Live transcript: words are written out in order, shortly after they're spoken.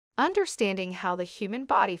Understanding how the human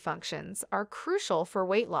body functions are crucial for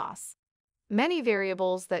weight loss. Many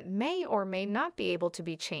variables that may or may not be able to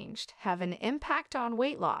be changed have an impact on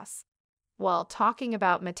weight loss. While talking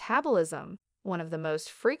about metabolism, one of the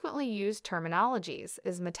most frequently used terminologies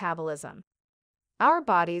is metabolism. Our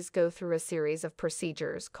bodies go through a series of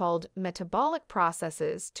procedures called metabolic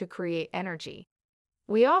processes to create energy.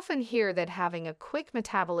 We often hear that having a quick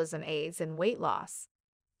metabolism aids in weight loss.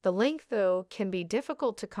 The link, though, can be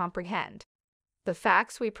difficult to comprehend. The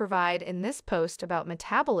facts we provide in this post about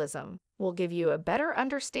metabolism will give you a better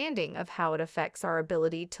understanding of how it affects our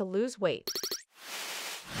ability to lose weight.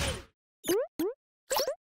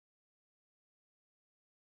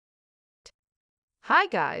 Hi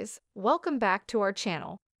guys, welcome back to our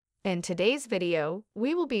channel. In today's video,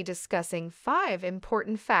 we will be discussing 5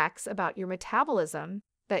 important facts about your metabolism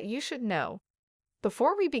that you should know.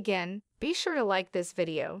 Before we begin, be sure to like this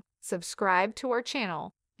video, subscribe to our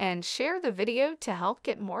channel, and share the video to help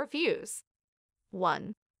get more views.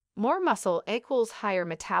 1. More muscle equals higher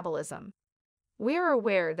metabolism. We are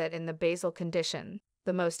aware that in the basal condition,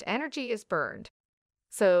 the most energy is burned.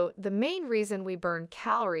 So, the main reason we burn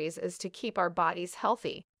calories is to keep our bodies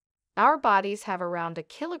healthy. Our bodies have around a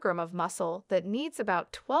kilogram of muscle that needs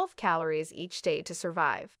about 12 calories each day to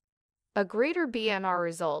survive. A greater BMR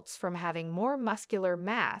results from having more muscular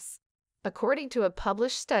mass. According to a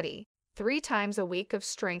published study, 3 times a week of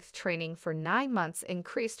strength training for 9 months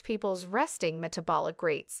increased people's resting metabolic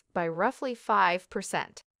rates by roughly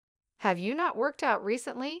 5%. Have you not worked out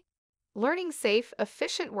recently? Learning safe,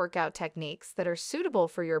 efficient workout techniques that are suitable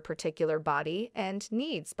for your particular body and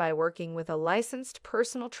needs by working with a licensed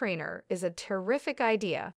personal trainer is a terrific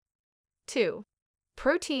idea. 2.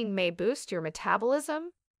 Protein may boost your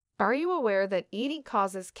metabolism. Are you aware that eating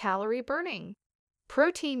causes calorie burning?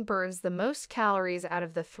 Protein burns the most calories out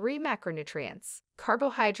of the 3 macronutrients: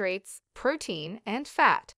 carbohydrates, protein, and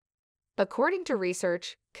fat. According to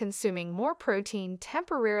research, consuming more protein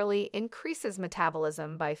temporarily increases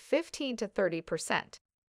metabolism by 15 to 30%.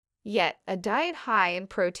 Yet, a diet high in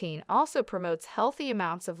protein also promotes healthy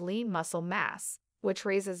amounts of lean muscle mass, which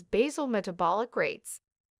raises basal metabolic rates.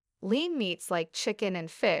 Lean meats like chicken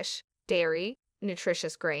and fish, dairy,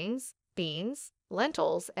 nutritious grains, beans,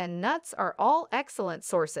 lentils, and nuts are all excellent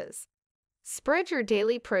sources. Spread your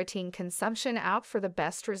daily protein consumption out for the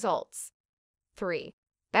best results. 3.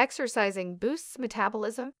 Exercising boosts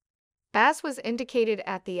metabolism. As was indicated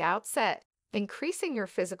at the outset, increasing your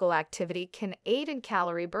physical activity can aid in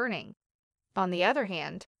calorie burning. On the other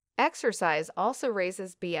hand, exercise also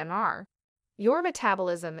raises BMR. Your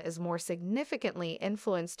metabolism is more significantly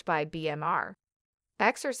influenced by BMR.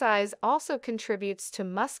 Exercise also contributes to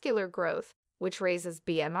muscular growth, which raises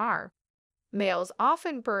BMR. Males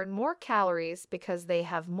often burn more calories because they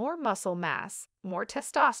have more muscle mass, more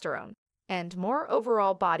testosterone, and more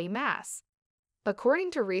overall body mass. According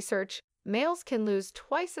to research, males can lose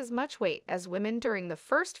twice as much weight as women during the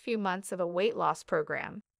first few months of a weight loss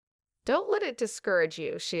program. Don't let it discourage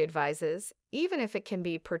you, she advises, even if it can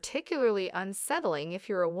be particularly unsettling if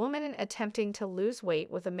you're a woman attempting to lose weight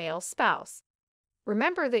with a male spouse.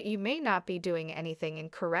 Remember that you may not be doing anything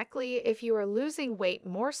incorrectly if you are losing weight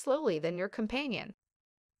more slowly than your companion.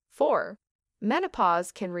 4.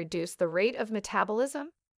 Menopause can reduce the rate of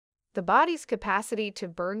metabolism. The body's capacity to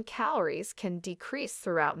burn calories can decrease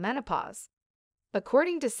throughout menopause.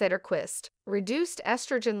 According to Sederquist, reduced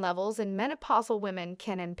estrogen levels in menopausal women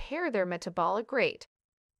can impair their metabolic rate.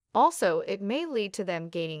 Also, it may lead to them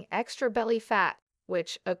gaining extra belly fat,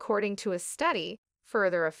 which, according to a study,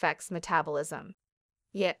 further affects metabolism.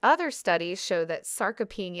 Yet other studies show that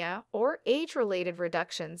sarcopenia, or age-related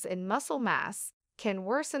reductions in muscle mass, can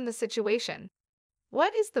worsen the situation.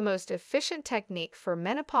 What is the most efficient technique for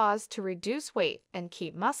menopause to reduce weight and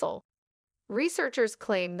keep muscle? Researchers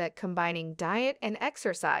claim that combining diet and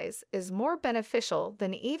exercise is more beneficial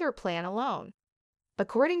than either plan alone.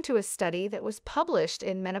 According to a study that was published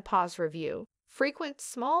in Menopause Review, frequent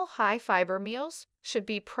small high-fiber meals should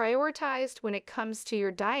be prioritized when it comes to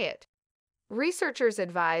your diet. Researchers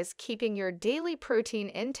advise keeping your daily protein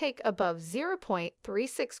intake above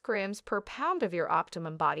 0.36 grams per pound of your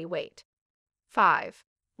optimum body weight. 5.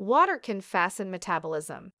 Water can fasten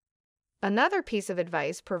metabolism. Another piece of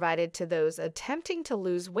advice provided to those attempting to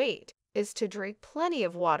lose weight is to drink plenty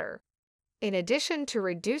of water. In addition to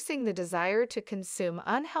reducing the desire to consume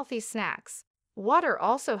unhealthy snacks, water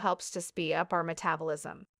also helps to speed up our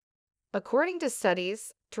metabolism. According to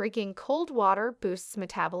studies, drinking cold water boosts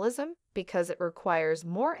metabolism because it requires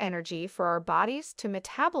more energy for our bodies to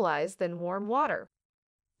metabolize than warm water.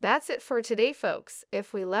 That's it for today, folks.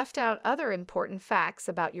 If we left out other important facts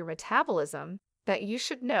about your metabolism, that you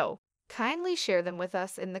should know, kindly share them with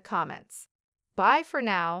us in the comments. Bye for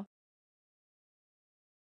now.